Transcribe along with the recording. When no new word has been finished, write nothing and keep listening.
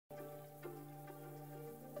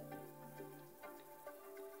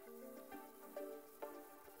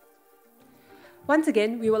Once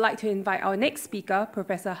again, we would like to invite our next speaker,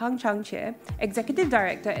 Professor Chieh, Executive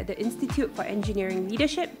Director at the Institute for Engineering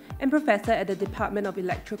Leadership and Professor at the Department of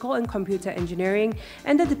Electrical and Computer Engineering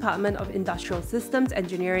and the Department of Industrial Systems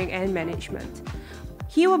Engineering and Management.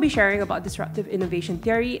 He will be sharing about disruptive innovation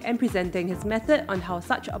theory and presenting his method on how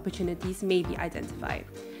such opportunities may be identified.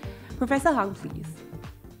 Professor Hang, please.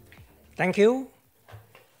 Thank you.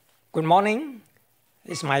 Good morning.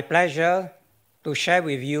 It's my pleasure to share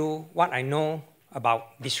with you what I know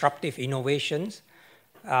about disruptive innovations.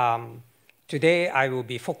 Today, I will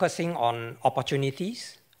be focusing on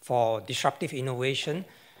opportunities for disruptive innovation.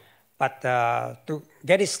 But to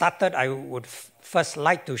get it started, I would first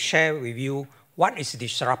like to share with you what is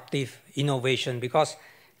disruptive innovation, because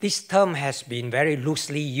this term has been very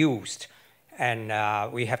loosely used, and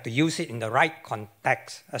we have to use it in the right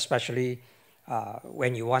context, especially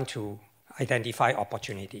when you want to identify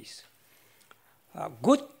opportunities.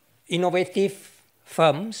 Good innovative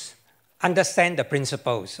firms understand the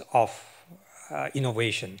principles of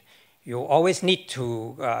innovation. You always need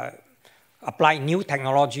to apply new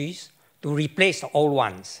technologies to replace the old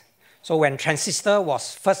ones. So when transistor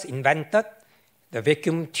was first invented, the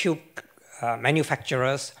vacuum tube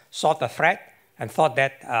manufacturers saw the threat and thought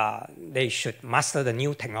that they should master the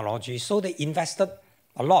new technology. So they invested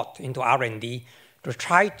a lot into R&D to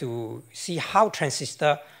try to see how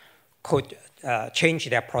transistor could change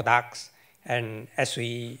their products. And as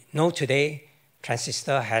we know today,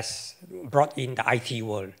 transistor has brought in the IT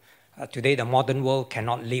world. Today, the modern world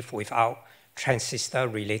cannot live without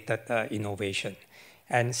transistor-related innovation.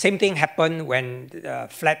 And same thing happened when the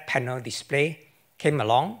flat panel display came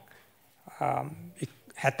along. It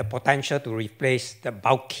had the potential to replace the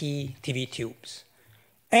bulky TV tubes.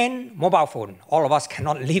 And mobile phone. All of us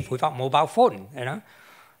cannot live without mobile phone, you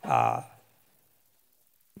know,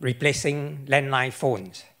 replacing landline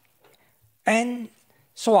phones, and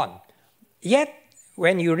so on. Yet,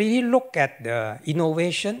 when you really look at the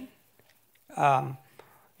innovation,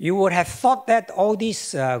 you would have thought that all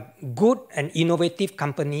these good and innovative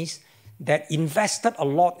companies that invested a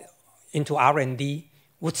lot into R&D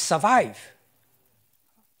would survive.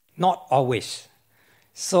 Not always.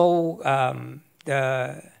 So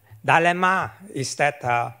the dilemma is that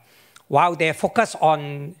while they're focused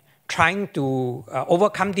on trying to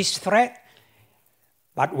overcome this threat,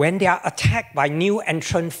 but when they are attacked by new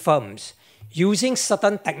entrant firms using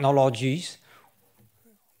certain technologies,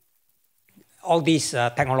 all these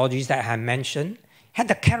technologies that I have mentioned had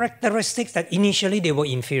the characteristics that initially they were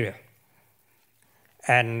inferior.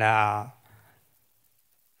 And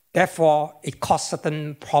therefore, it caused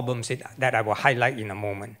certain problems that I will highlight in a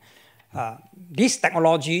moment. These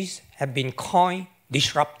technologies have been coined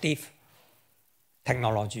disruptive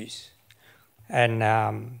technologies. And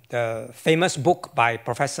the famous book by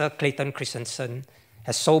Professor Clayton Christensen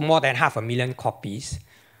has sold more than 500,000 copies.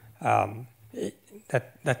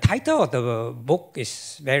 The title of the book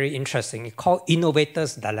is very interesting. It's called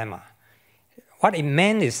Innovator's Dilemma. What it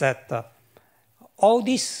meant is that all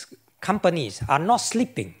these companies are not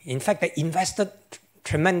sleeping. In fact, they invested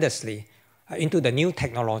tremendously into the new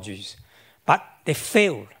technologies, but they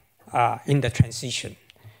failed in the transition.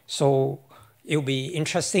 So it will be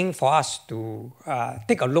interesting for us to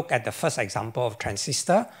take a look at the first example of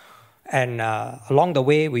transistor, and along the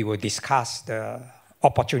way, we will discuss the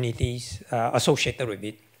opportunities associated with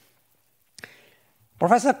it.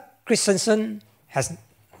 Professor Christensen has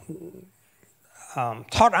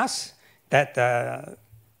taught us that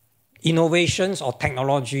innovations or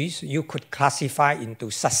technologies you could classify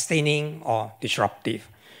into sustaining or disruptive.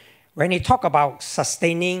 When he talked about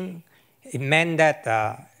sustaining, it meant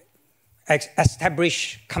that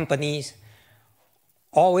established companies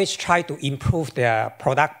always try to improve their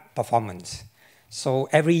product performance. So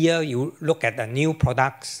every year you look at the new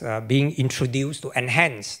products being introduced to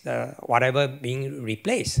enhance whatever being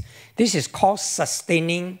replaced. This is called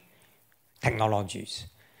sustaining technologies.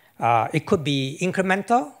 It could be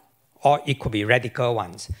incremental or it could be radical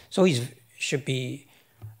ones. So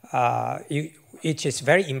it is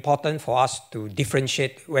very important for us to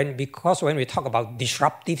differentiate because when we talk about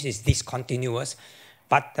disruptives, it's discontinuous,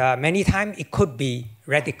 but many times it could be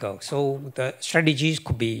radical. So the strategies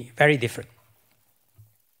could be very different.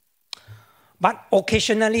 But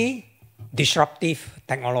occasionally, disruptive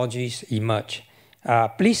technologies emerge.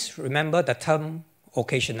 Please remember the term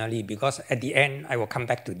occasionally, because at the end, I will come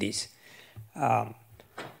back to this.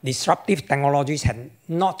 Disruptive technologies have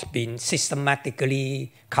not been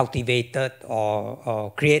systematically cultivated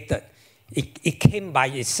or created. It came by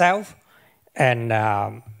itself, and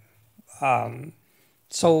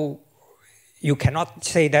so you cannot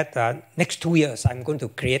say that next 2 years I'm going to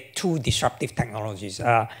create 2 disruptive technologies.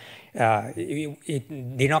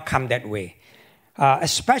 It did not come that way.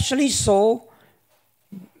 Especially so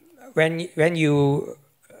when you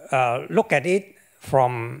look at it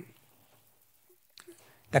from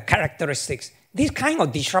the characteristics. This kind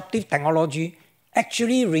of disruptive technology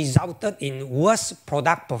actually resulted in worse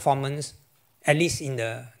product performance, at least in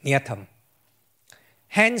the near term.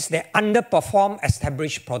 Hence, they underperform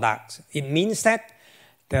established products. It means that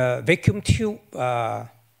the vacuum tube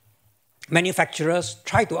manufacturers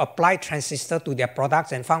try to apply transistor to their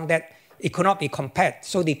products and found that it could not be compared,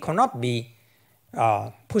 so they could not be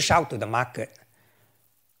pushed out to the market.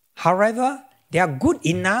 However, they are good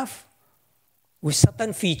enough with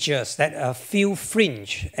certain features that a few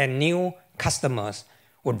fringe and new customers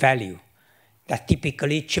would value. They're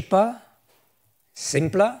typically cheaper,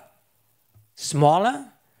 simpler, smaller,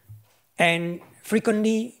 and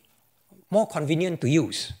frequently more convenient to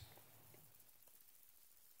use.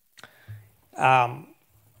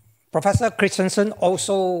 Professor Christensen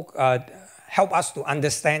also helped us to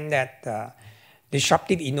understand that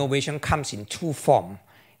disruptive innovation comes in 2 forms,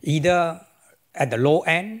 either at the low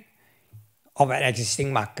end of an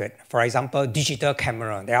existing market. For example, digital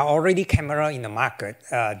camera. There are already cameras in the market,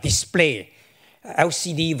 display,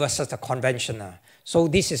 LCD versus the conventional. So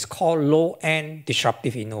this is called low-end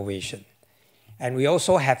disruptive innovation. And we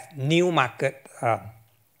also have new market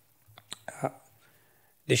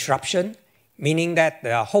disruption, meaning that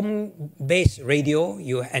the home-based radio,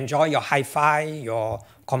 you enjoy your hi-fi, your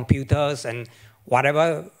computers, and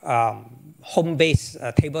whatever home-based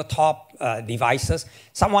tabletop devices.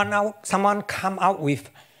 Someone come out with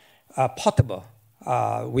portable,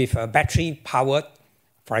 with battery-powered,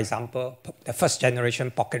 for example, the first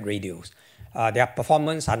generation pocket radios. Their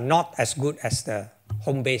performance are not as good as the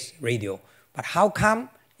home-based radio. But how come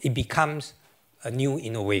it becomes a new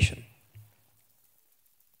innovation?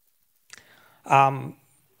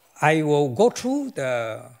 I will go through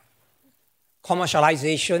the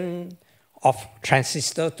commercialization of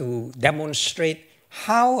transistor to demonstrate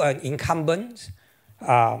how an incumbent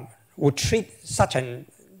would treat such an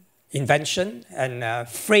invention and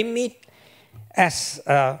frame it as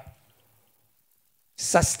a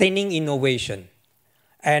sustaining innovation.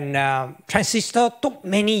 And transistor took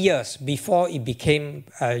many years before it became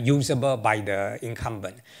usable by the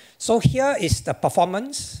incumbent. So here is the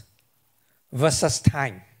performance versus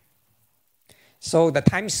time. So the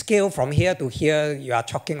time scale from here to here, you are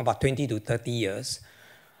talking about 20 to 30 years.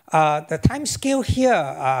 The time scale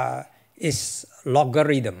here is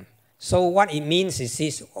logarithm. So what it means is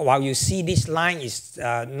this, while you see this line is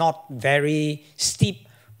not very steep,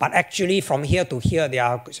 but actually from here to here, there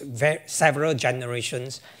are several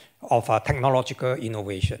generations of technological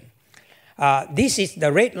innovation. This is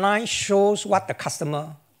the red line shows what the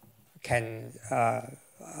customer can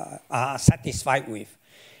are satisfied with.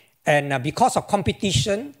 And because of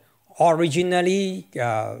competition, originally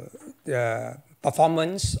the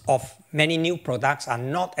performance of many new products are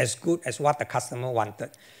not as good as what the customer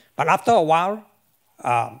wanted. But after a while,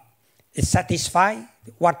 it satisfied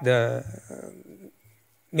what the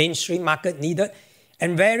mainstream market needed,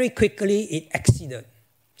 and very quickly it exceeded.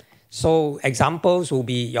 So examples will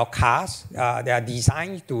be your cars. They are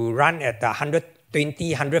designed to run at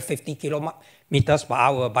 120, 150 kilometers per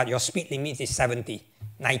hour, but your speed limit is 70,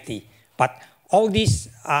 90. But all these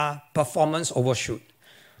are performance overshoot.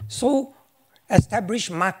 So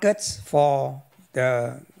established markets for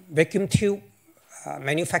the vacuum tube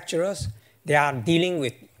manufacturers, they are dealing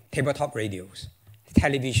with tabletop radios,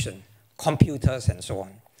 television, computers, and so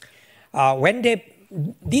on. When they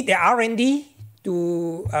did their R&D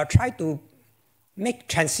to try to make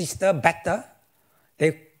transistor better,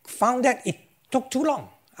 they found that it took too long.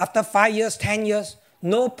 After 5 years, 10 years,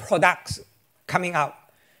 no products coming out.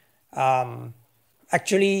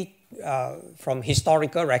 Actually, from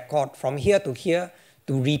historical record, from here to here,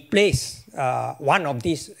 to replace one of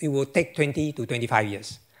these, it will take 20 to 25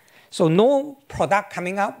 years. So no product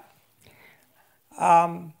coming out.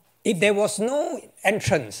 If there was no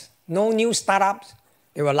entrance, no new startups,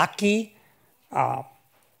 they were lucky.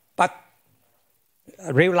 But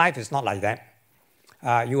real life is not like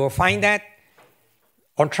that. You will find that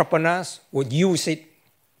entrepreneurs would use it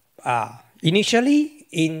initially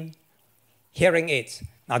in hearing aids.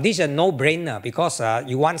 Now, this is a no-brainer because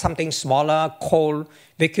you want something smaller, cold,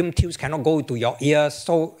 vacuum tubes cannot go to your ears,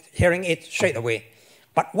 so hearing aids straight away.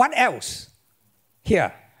 But what else?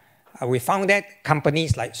 Here, we found that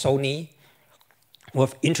companies like Sony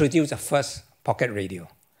have introduced the first pocket radio.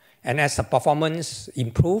 And as the performance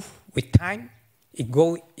improved with time,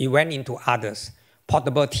 it went into others.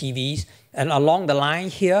 portable TVs. And along the line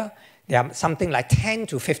here, there are something like 10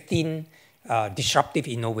 to 15 disruptive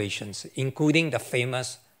innovations, including the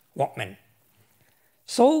famous Walkman.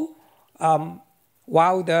 So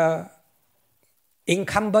while the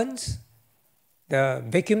incumbents, the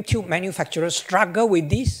vacuum tube manufacturers struggle with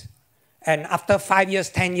this, and after 5 years,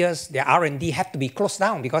 10 years, their R&D had to be closed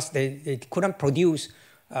down because they couldn't produce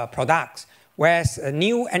products. Whereas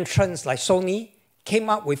new entrants like Sony came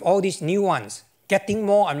up with all these new ones, getting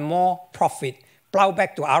more and more profit, plow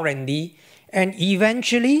back to R&D, and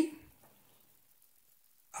eventually,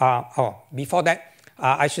 before that,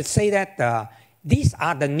 I should say that these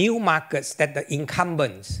are the new markets that the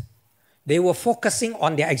incumbents, they were focusing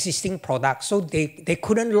on their existing products, so they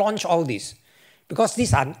couldn't launch all this because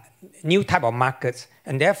these are new type of markets,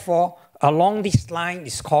 and therefore, along this line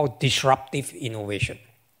is called disruptive innovation.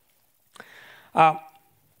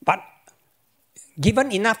 But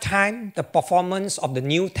given enough time, the performance of the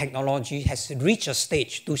new technology has reached a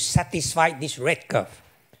stage to satisfy this red curve.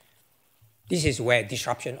 This is where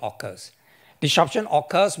disruption occurs. Disruption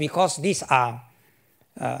occurs because these are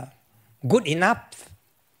good enough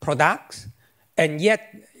products, and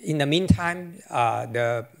yet in the meantime,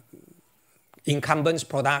 the incumbents'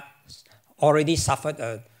 products already suffered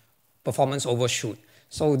a performance overshoot.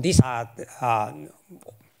 So these are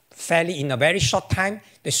fairly, in a very short time,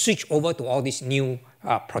 they switch over to all these new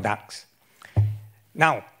products.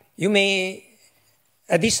 Now, you may,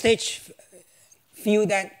 at this stage, feel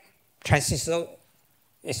that transistor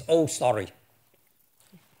is old story.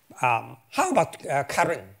 How about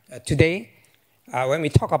current? Today, when we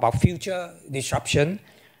talk about future disruption,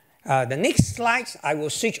 the next slides, I will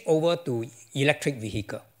switch over to electric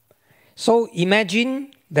vehicle. So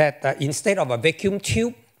imagine that instead of a vacuum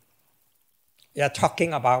tube, we are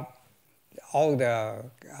talking about all the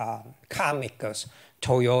car makers,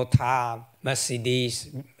 Toyota, Mercedes,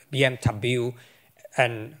 BMW,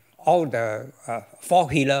 and all the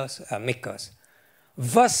four-wheelers makers,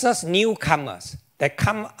 versus newcomers that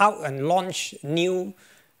come out and launch new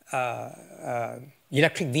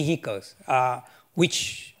electric vehicles,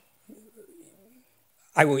 which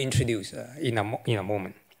I will introduce in a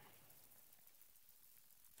moment.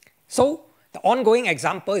 So the ongoing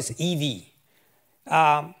example is EV.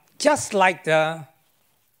 Just like the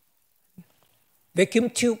vacuum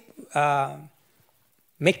tube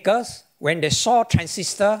makers, when they saw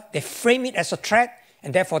transistor, they frame it as a threat,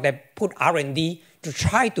 and therefore they put R&D to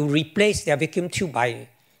try to replace their vacuum tube by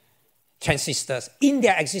transistors in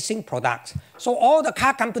their existing products. So all the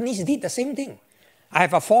car companies did the same thing. I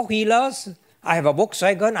have a four-wheelers, I have a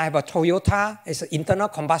Volkswagen, I have a Toyota, it's an internal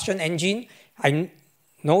combustion engine. I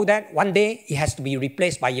know that one day it has to be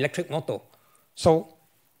replaced by electric motor. So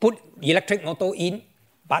put electric motor in,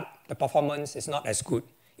 but the performance is not as good.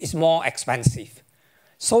 It's more expensive.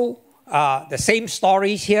 So the same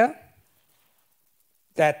stories here,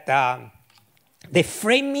 that they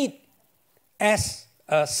frame it as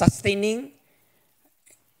a sustaining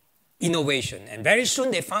innovation. And very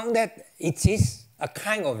soon they found that it is a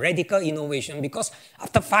kind of radical innovation, because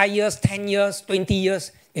after 5 years, 10 years, 20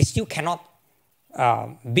 years, they still cannot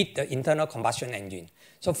beat the internal combustion engine.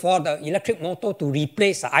 So for the electric motor to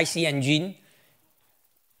replace the IC engine,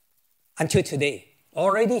 until today,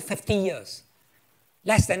 already 50 years,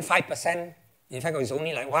 less than 5%, in fact it's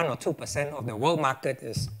only like 1 or 2% of the world market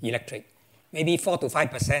is electric, maybe 4 to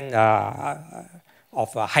 5%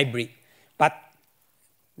 of hybrid. But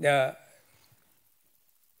the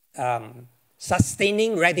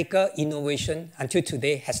sustaining radical innovation until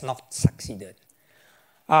today has not succeeded.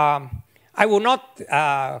 I will not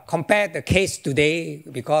compare the case today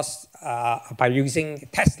because by using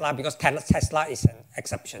Tesla, because Tesla is an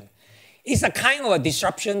exception. It's a kind of a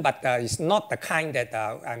disruption, but it's not the kind that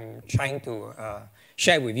I'm trying to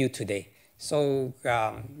share with you today. So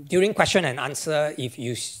during question and answer, if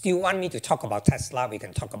you still want me to talk about Tesla, we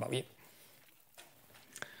can talk about it.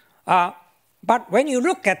 But when you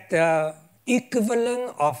look at the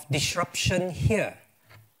equivalent of disruption here,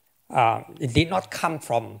 it did not come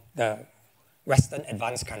from the Western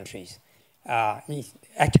advanced countries.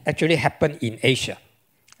 It actually happened in Asia.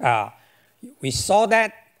 We saw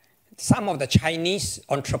that some of the Chinese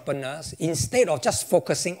entrepreneurs, instead of just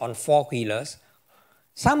focusing on four-wheelers,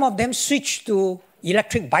 some of them switched to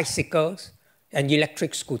electric bicycles and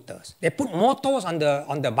electric scooters. They put motors on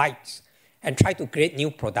the bikes and try to create new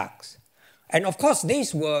products. And of course,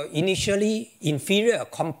 these were initially inferior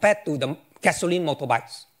compared to the gasoline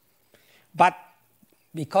motorbikes. But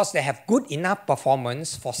because they have good enough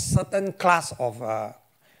performance for certain class of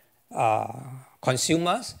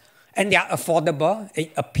consumers, and they are affordable,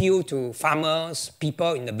 it appeal to farmers,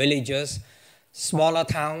 people in the villages, smaller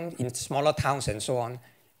towns, in smaller towns and so on.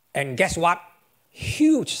 And guess what?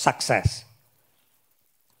 Huge success.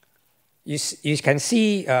 You can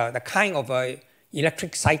see the kind of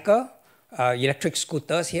electric cycle, electric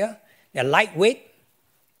scooters here. They're lightweight,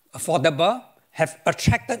 affordable, have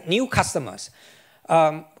attracted new customers.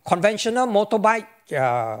 Conventional motorbike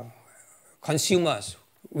consumers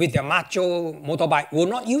with their macho motorbike will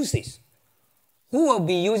not use this. Who will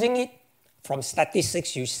be using it? From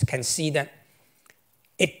statistics, you can see that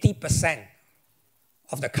 80%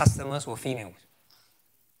 of the customers were females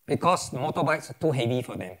because motorbikes are too heavy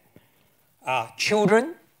for them.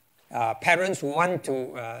 Children, parents who want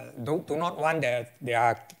to, do not want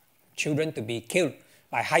their children to be killed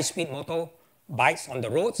by high-speed motorbikes on the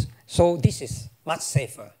roads. So this is much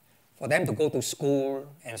safer for them to go to school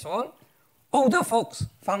and so on. Older folks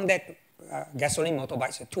found that gasoline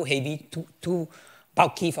motorbikes are too heavy, too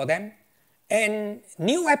bulky for them. And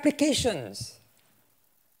new applications.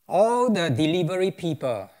 All the delivery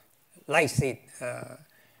people, like I said,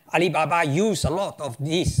 Alibaba use a lot of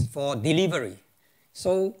this for delivery.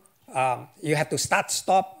 So you have to start,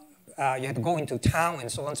 stop, you have to go into town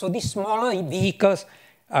and so on. So these smaller vehicles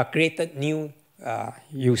created new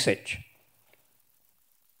usage.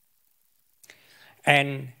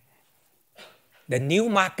 And the new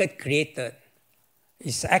market created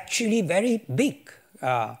is actually very big.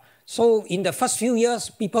 So in the first few years,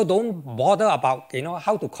 people don't bother about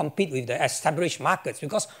how to compete with the established markets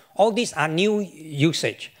because all these are new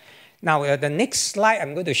usage. Now, the next slide,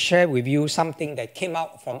 I'm going to share with you something that came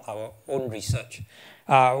out from our own research.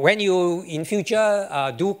 When you, in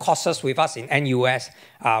future, do courses with us in NUS,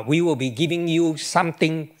 we will be giving you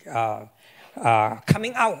something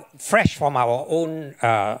coming out fresh from our own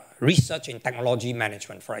research in technology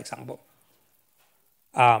management, for example.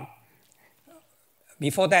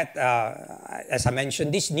 Before that, as I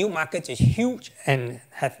mentioned, this new market is huge and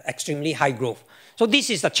have extremely high growth. So this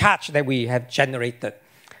is the chart that we have generated.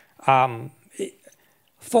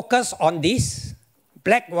 Focus on this.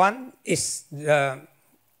 Black one is the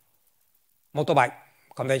motorbike,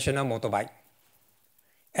 conventional motorbike.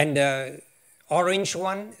 And the orange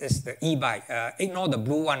one is the e-bike. Ignore the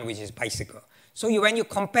blue one, which is bicycle. So when you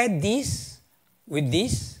compare this with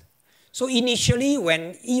this, so initially,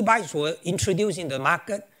 when e-bikes were introduced in the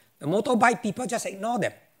market, the motorbike people just ignore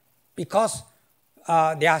them because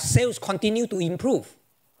their sales continue to improve.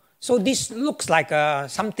 So this looks like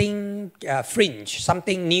something fringe,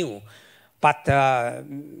 something new. But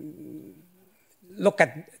look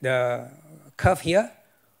at the curve here.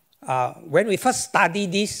 When we first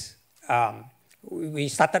studied this, we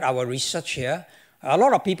started our research here. A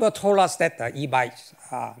lot of people told us that e-bikes,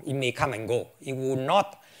 it may come and go. It will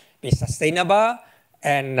not be sustainable,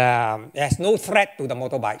 and there's no threat to the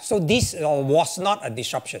motorbike. So this was not a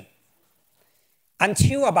disruption.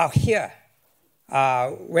 Until about here,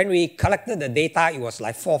 when we collected the data, it was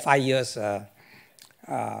like 4 or 5 years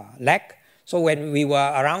lag. So when we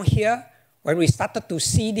were around here, when we started to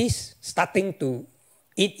see this starting to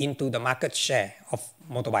eat into the market share of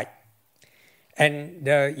motorbike. And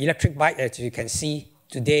the electric bike, as you can see,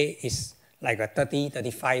 today is like a 30,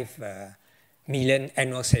 35 million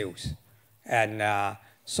annual sales. And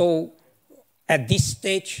so at this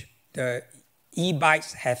stage, the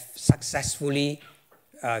e-bikes have successfully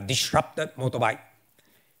disrupted motorbike.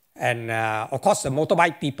 And of course, the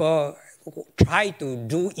motorbike people try to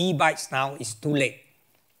do e-bikes now is too late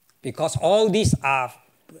because all these are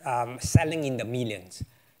selling in the millions.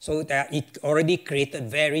 So it already created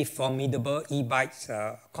very formidable e-bikes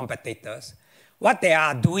competitors. What they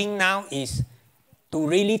are doing now is to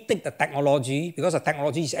really take the technology, because the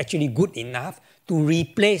technology is actually good enough to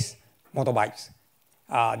replace motorbikes.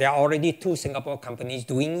 There are already 2 Singapore companies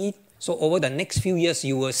doing it. So over the next few years,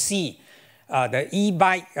 you will see the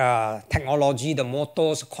e-bike technology, the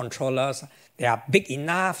motors, controllers, they are big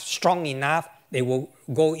enough, strong enough, they will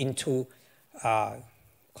go into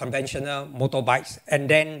conventional motorbikes. And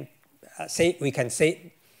then we can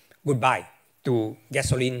say goodbye to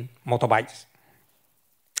gasoline motorbikes.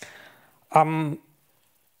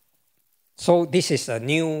 So this is a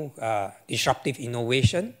new disruptive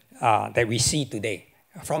innovation that we see today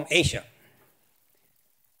from Asia.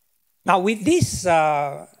 Now with this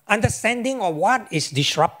understanding of what is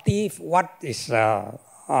disruptive, what is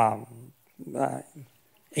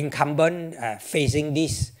incumbent facing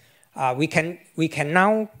this, we can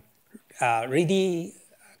now really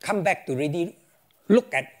come back to really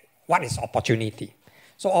look at what is opportunity.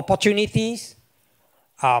 So opportunities,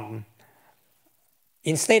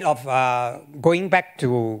 instead of going back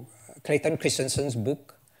to Clayton Christensen's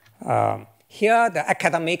book, here the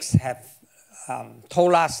academics have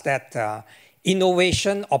told us that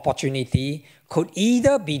innovation opportunity could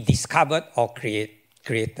either be discovered or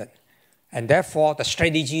created. And therefore, the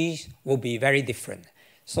strategies will be very different.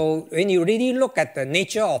 So when you really look at the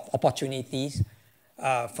nature of opportunities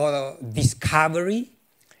for discovery,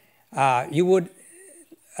 you would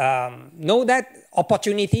know that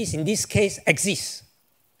opportunities in this case exist,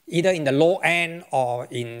 either in the low end or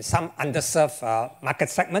in some underserved market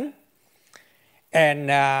segment. And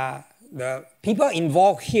the people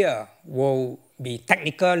involved here will be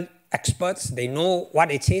technical experts. They know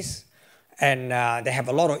what it is, and they have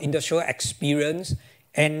a lot of industrial experience,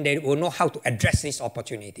 and they will know how to address this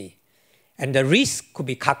opportunity. And the risk could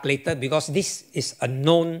be calculated because this is a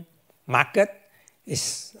known market.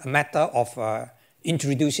 It's a matter of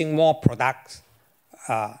introducing more products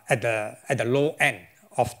at the low end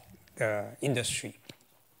of the industry.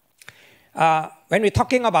 When we're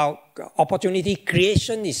talking about opportunity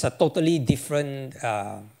creation, is a totally different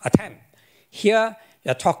attempt. Here,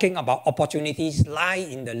 you're talking about opportunities lie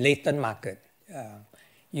in the latent market.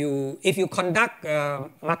 If you conduct a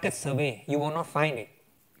market survey, you will not find it.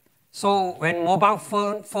 So when mobile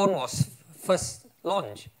phone was first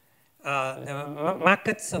launched, the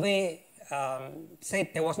market survey said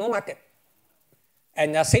there was no market.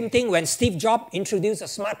 And the same thing when Steve Jobs introduced a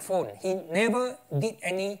smartphone, he never did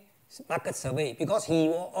any market survey because he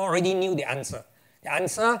already knew the answer. The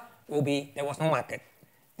answer will be there was no market.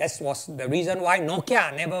 That was the reason why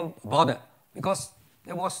Nokia never bothered, because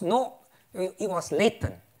there was no, it was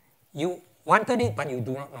latent. You wanted it, but you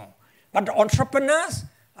do not know. But the entrepreneurs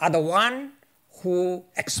are the ones who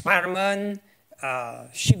experiment,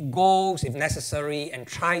 shift goals if necessary, and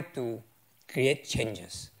try to create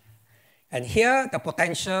changes. And here, the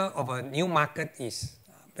potential of a new market is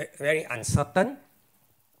very uncertain,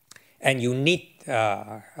 and you need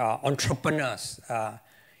entrepreneurs,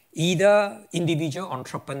 either individual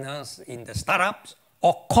entrepreneurs in the startups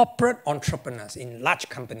or corporate entrepreneurs in large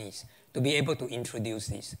companies to be able to introduce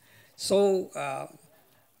this. So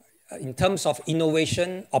in terms of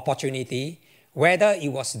innovation opportunity, whether it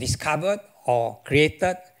was discovered or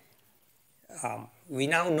created, we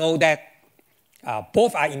now know that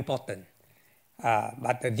both are important.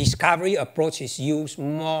 But the discovery approach is used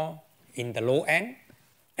more in the low end,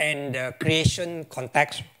 and the creation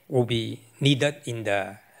context will be needed in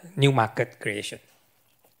the new market creation.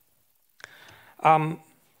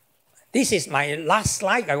 This is my last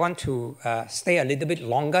slide. I want to stay a little bit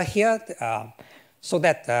longer here so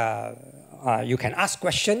that you can ask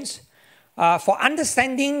questions. For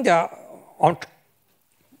understanding the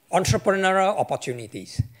entrepreneurial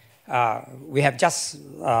opportunities, we have just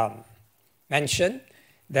mentioned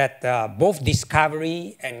that both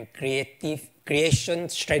discovery and creation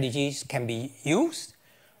strategies can be used,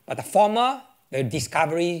 but the former, the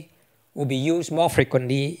discovery, will be used more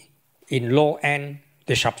frequently in low-end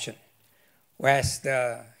disruption, whereas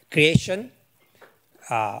the creation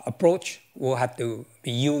approach will have to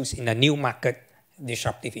be used in a new market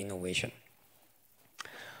disruptive innovation.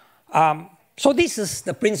 So this is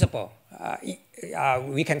the principle.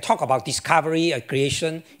 We can talk about discovery and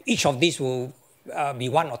creation. Each of these will be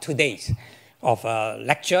 1 or 2 days of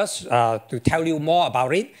lectures to tell you more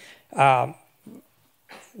about it.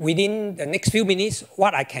 Within the next few minutes,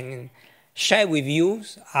 what I can share with you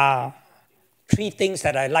are 3 things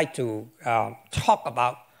that I'd like to talk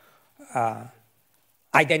about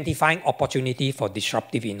identifying opportunity for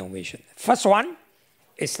disruptive innovation. First one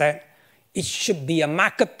is that it should be a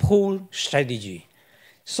market pull strategy.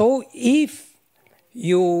 So if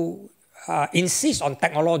you insist on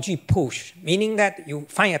technology push, meaning that you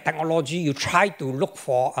find a technology, you try to look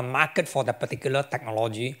for a market for the particular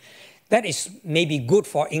technology, that is maybe good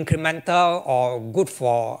for incremental or good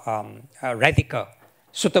for radical,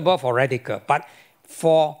 suitable for radical. But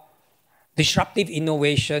for disruptive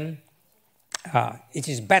innovation, it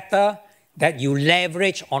is better that you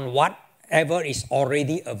leverage on whatever is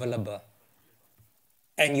already available,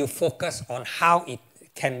 and you focus on how it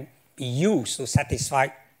can be used to satisfy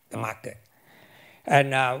the market.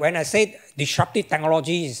 And when I say disruptive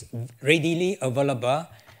technology is readily available,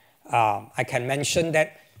 I can mention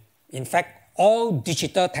that, in fact, all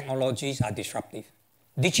digital technologies are disruptive.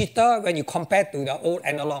 Digital, when you compare to the old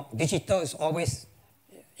analog, digital is always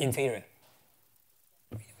inferior.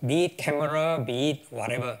 Be it camera, be it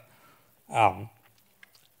whatever.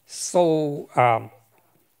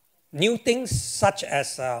 New things such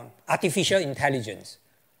as artificial intelligence,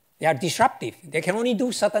 they are disruptive. They can only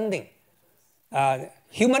do certain things.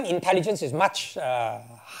 Human intelligence is much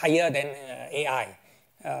higher than AI,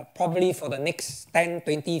 probably for the next 10,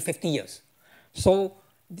 20, 50 years. So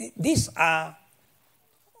these are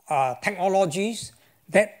technologies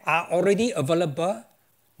that are already available,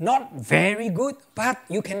 not very good, but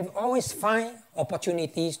you can always find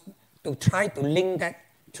opportunities to try to link that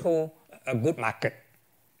to a good market.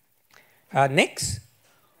 Next,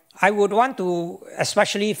 I would want to,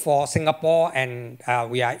 especially for Singapore, and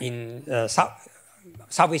we are in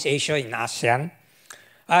Southeast Asia, in ASEAN,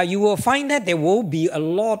 you will find that there will be a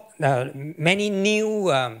lot, many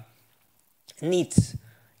new needs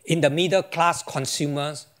in the middle class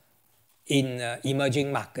consumers in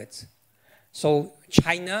emerging markets. So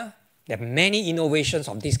China, there are many innovations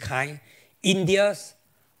of this kind. India's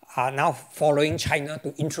are now following China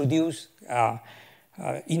to introduce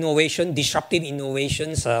disruptive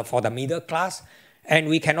innovations for the middle class. And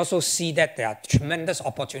we can also see that there are tremendous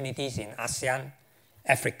opportunities in ASEAN,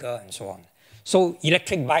 Africa, and so on. So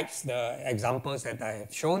electric bikes, the examples that I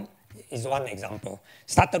have shown, is one example.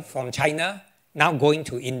 Started from China, now going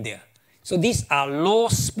to India. So these are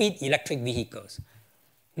low-speed electric vehicles.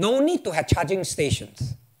 No need to have charging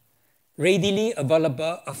stations. Readily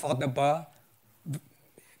available, affordable,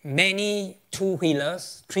 many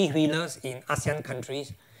two-wheelers, three-wheelers in ASEAN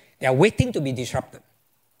countries, they are waiting to be disrupted.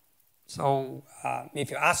 So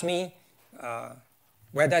if you ask me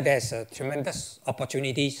whether there's tremendous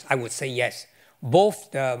opportunities, I would say yes.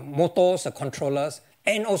 Both the motors, the controllers,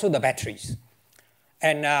 and also the batteries.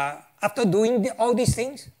 And after doing all these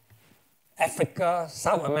things, Africa,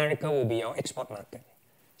 South America will be your export market.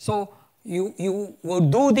 So you will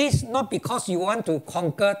do this not because you want to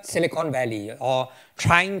conquer Silicon Valley or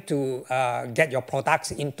trying to get your products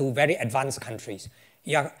into very advanced countries.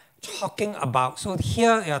 You are talking about, so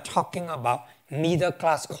here you are talking about middle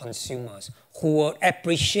class consumers who will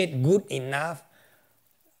appreciate good enough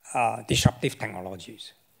disruptive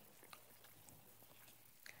technologies.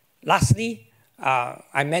 Lastly,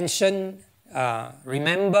 I mentioned,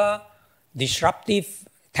 remember, disruptive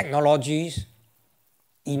technologies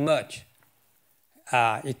emerge.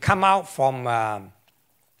 It come out from,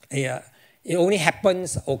 it only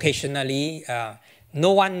happens occasionally.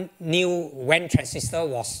 No one knew when transistor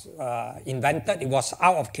was invented. It was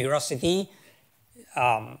out of curiosity.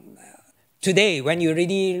 Today, when you're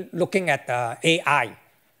really looking at AI,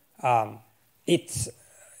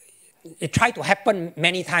 it tried to happen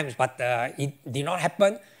many times, but it did not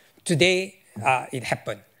happen. Today, it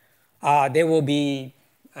happened. There will be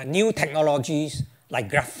new technologies like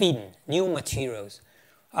graphene, new materials.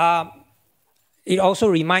 It also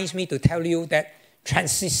reminds me to tell you that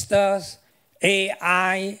transistors,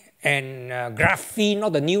 AI, and graphene, all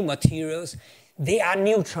the new materials, they are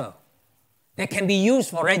neutral. They can be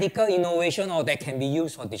used for radical innovation or they can be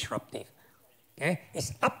used for disruptive. Okay?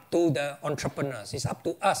 It's up to the entrepreneurs, it's up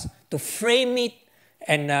to us to frame it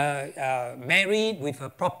and marry it with a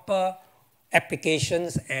proper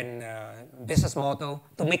applications and business model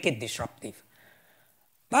to make it disruptive.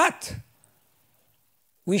 But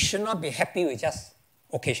we should not be happy with just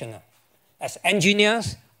occasional. As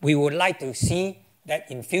engineers, we would like to see that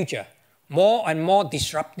in future, more and more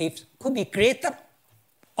disruptives could be created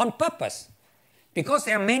on purpose. Because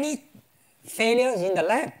there are many failures in the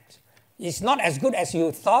lab. It's not as good as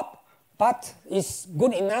you thought, but it's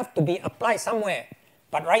good enough to be applied somewhere.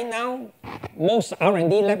 But right now, most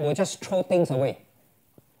R&D lab will just throw things away.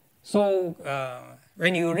 So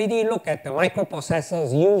when you really look at the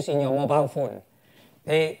microprocessors used in your mobile phone,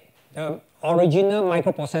 the original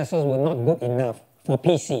microprocessors were not good enough for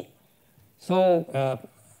PC. So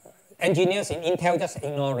engineers in Intel just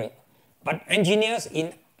ignore it. But engineers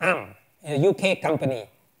in ARM, a UK company,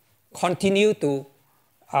 continue to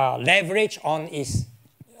leverage on its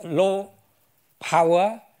low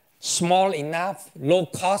power, small enough, low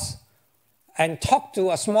cost, and talk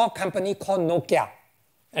to a small company called Nokia,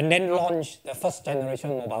 and then launch the first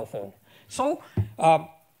generation mobile phone. So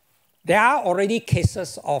there are already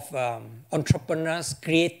cases of entrepreneurs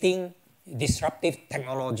creating disruptive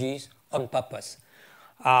technologies on purpose.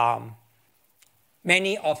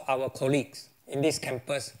 Many of our colleagues in this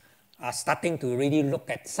campus are starting to really look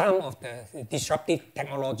at some of the disruptive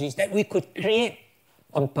technologies that we could create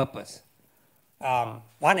on purpose.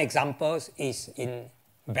 One example is in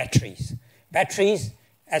batteries. Batteries,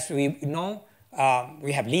 as we know,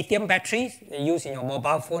 we have lithium batteries used in your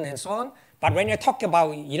mobile phone and so on. But when you talk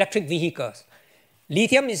about electric vehicles,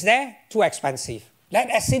 lithium is there, too expensive. Lead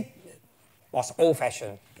acid was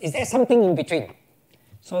old-fashioned. Is there something in between?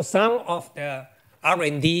 So some of the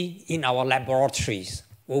R&D in our laboratories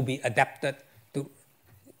will be adapted to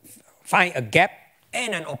find a gap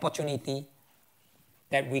and an opportunity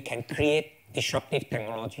that we can create disruptive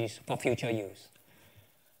technologies for future use.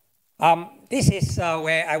 This is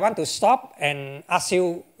where I want to stop and ask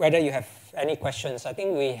you whether you have any questions. I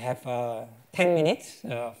think we have 10 minutes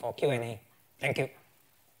for Q&A. Thank you.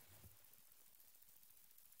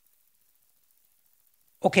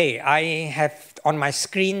 Okay, I have on my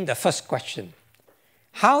screen the first question.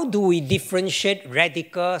 How do we differentiate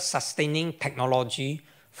radical sustaining technology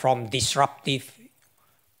from disruptive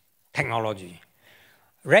technology?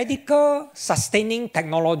 Radical sustaining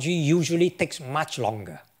technology usually takes much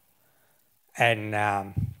longer. And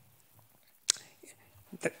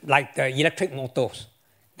like the electric motors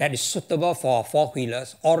that is suitable for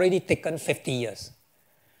four-wheelers, already taken 50 years.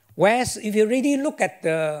 Whereas if you really look at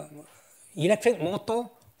the electric motor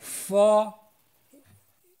for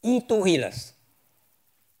e-two-wheelers,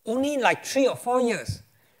 only like 3 or 4 years.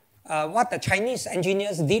 What the Chinese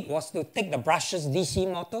engineers did was to take the brushless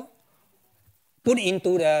DC motor, put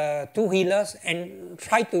into the two-wheelers and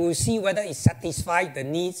try to see whether it satisfies the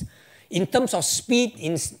needs. In terms of speed,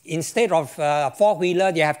 instead of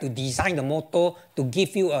four-wheeler, they have to design the motor to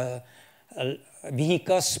give you a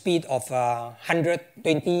vehicle speed of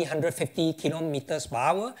 120, 150 kilometers per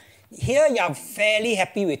hour. Here you are fairly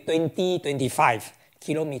happy with 20, 25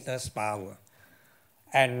 kilometers per hour.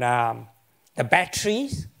 And the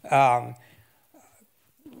batteries, a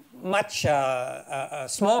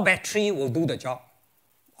small battery will do the job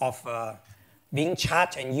of being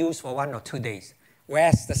charged and used for 1 or 2 days.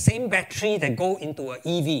 Whereas the same battery that go into an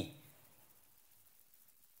EV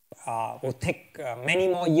will take many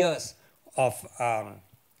more years of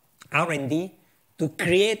R&D to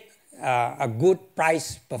create a good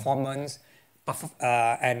price performance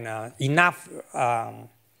and enough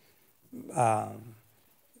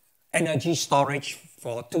energy storage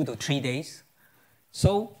for 2 to 3 days.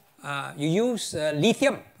 So you use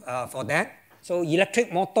lithium for that. So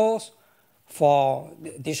electric motors for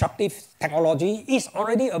disruptive technology is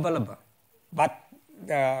already available. But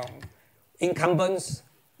the incumbents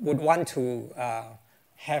would want to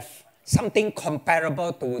have something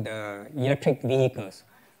comparable to the electric vehicles.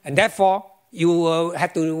 And therefore, you will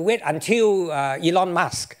have to wait until Elon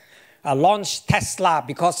Musk launched Tesla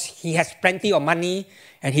because he has plenty of money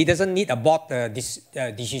and he doesn't need a board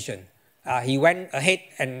decision. He went ahead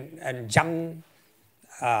and jumped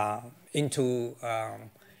into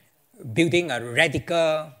building a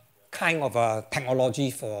radical kind of a technology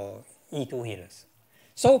for e-two-wheelers.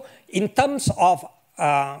 So in terms of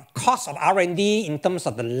cost of R&D, in terms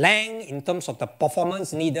of the length, in terms of the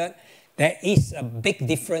performance needed, there is a big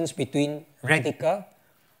difference between radical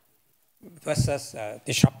versus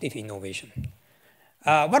disruptive innovation.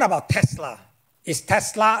 What about Tesla? Is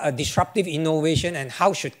Tesla a disruptive innovation, and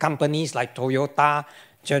how should companies like Toyota,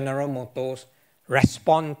 General Motors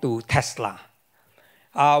respond to Tesla?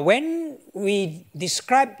 When we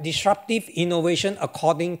describe disruptive innovation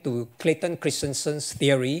according to Clayton Christensen's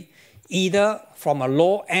theory, either from a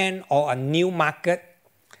low end or a new market,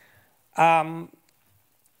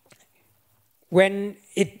 when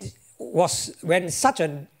such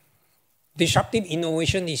a disruptive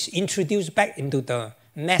innovation is introduced back into the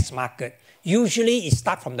mass market, usually it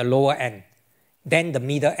starts from the lower end, then the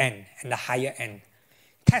middle end, and the higher end.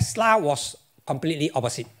 Tesla was completely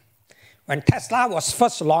opposite. When Tesla was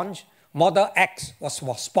first launched, Model X was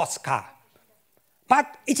for sports car.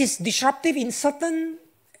 But it is disruptive in certain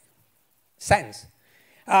sense.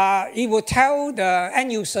 It will tell the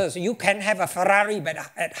end users, you can have a Ferrari but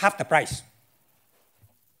at half the price.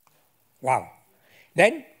 Wow.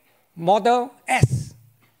 Then Model S,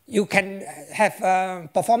 you can have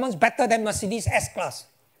performance better than Mercedes S-Class,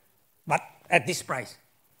 but at this price,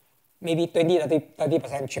 maybe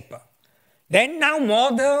 20-30% cheaper. Then now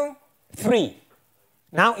Model 3,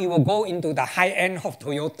 now it will go into the high end of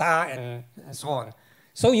Toyota and so on.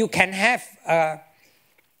 So you can have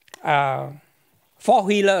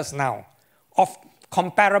four-wheelers now of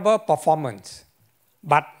comparable performance,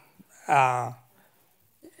 but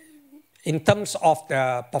in terms of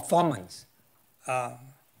the performance,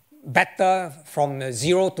 better from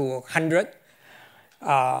 0 to 100.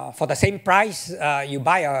 For the same price, you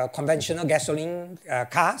buy a conventional gasoline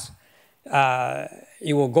cars,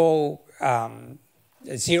 you will go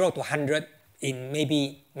 0 to 100 in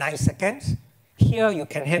maybe 9 seconds. Here you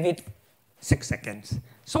can have it 6 seconds.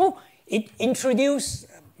 So it introduced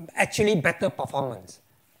actually better performance,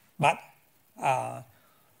 but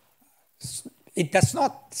it does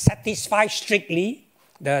not satisfy strictly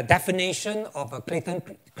the definition of Clayton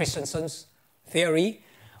Christensen's theory,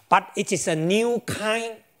 but it is a new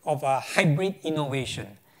kind of a hybrid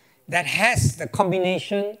innovation that has the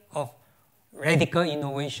combination of radical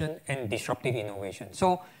innovation and disruptive innovation.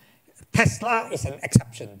 So Tesla is an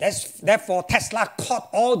exception. Therefore, Tesla caught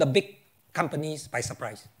all the big companies by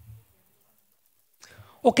surprise.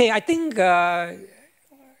 Okay, I think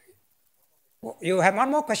You have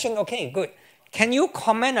one more question? Okay, good. Can you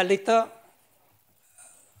comment a little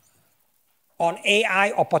on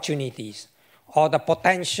AI opportunities or the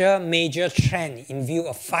potential major trend in view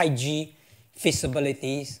of 5G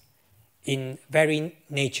feasibilities in very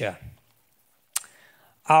nature?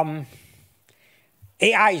 AI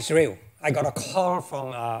is real. I got a call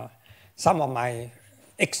from some of my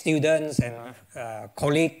ex-students and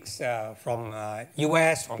colleagues from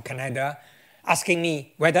US, from Canada, asking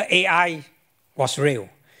me whether AI was real,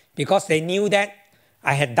 because they knew that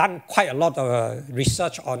I had done quite a lot of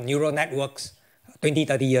research on neural networks 20,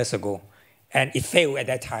 30 years ago, and it failed at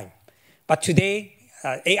that time. But today,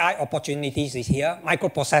 AI opportunities is here,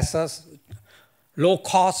 microprocessors, low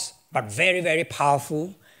cost, but very, very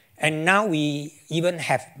powerful. And now we even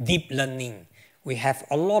have deep learning. We have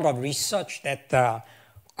a lot of research that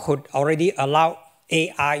could already allow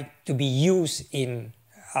AI to be used in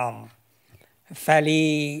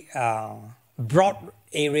fairly broad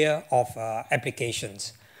area of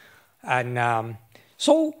applications. And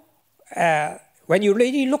so when you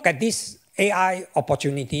really look at these AI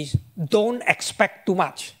opportunities, don't expect too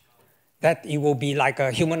much, that it will be like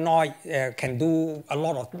a humanoid, can do a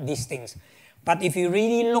lot of these things. But if you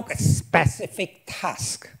really look at specific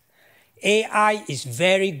tasks, AI is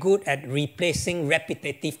very good at replacing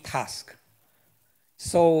repetitive tasks.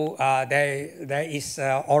 So there is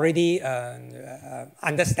already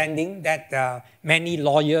understanding that many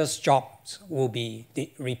lawyers' jobs will be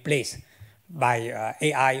replaced by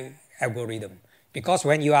AI algorithm. Because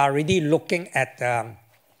when you are really looking at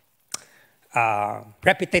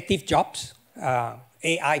repetitive jobs,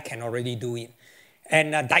 AI can already do it.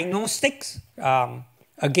 And diagnostics,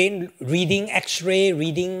 again, reading X-ray,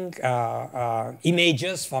 reading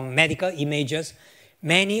images from medical images,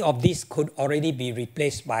 many of these could already be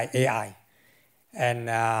replaced by AI. And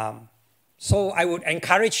so I would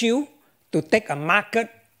encourage you to take a market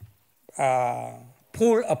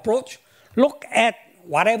pull approach, look at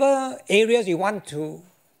whatever areas you want to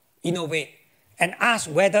innovate, and ask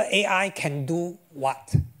whether AI can do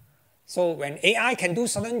what. So when AI can do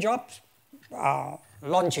certain jobs,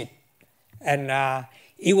 launch it. And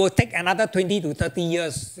it will take another 20 to 30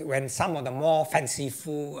 years when some of the more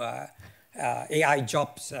fanciful AI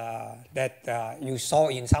jobs that you saw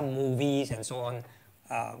in some movies and so on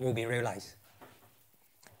will be realized.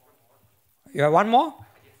 You have one more?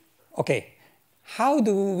 Okay. How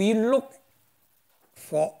do we look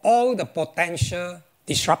for all the potential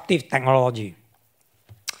disruptive technology?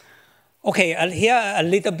 Okay, here a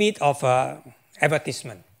little bit of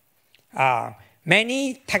advertisement.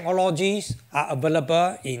 Many technologies are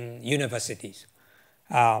available in universities.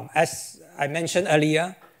 As I mentioned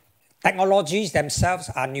earlier, technologies themselves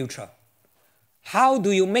are neutral. How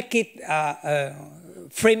do you make it,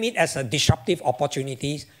 frame it as a disruptive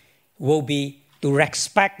opportunities will be to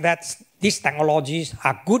respect that these technologies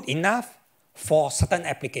are good enough for certain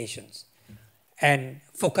applications and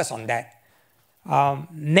focus on that.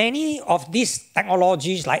 Many of these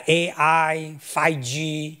technologies like AI,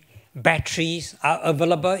 5G, batteries are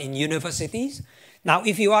available in universities. Now,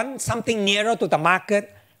 if you want something nearer to the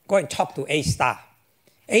market, go and talk to A-Star.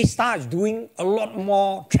 A-Star is doing a lot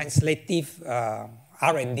more translative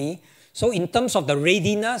R&D. So in terms of the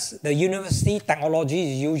readiness, the university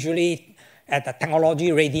technology is usually at the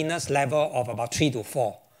technology readiness level of about 3 to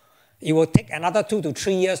 4. It will take another 2 to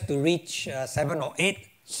 3 years to reach 7 or 8.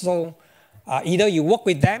 So either you work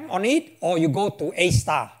with them on it or you go to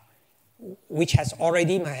A-Star, which has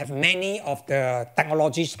already have many of the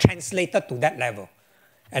technologies translated to that level.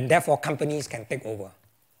 And therefore, companies can take over.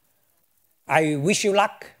 I wish you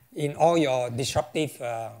luck in all your disruptive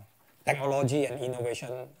technology and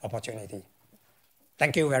innovation opportunity.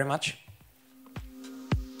 Thank you very much.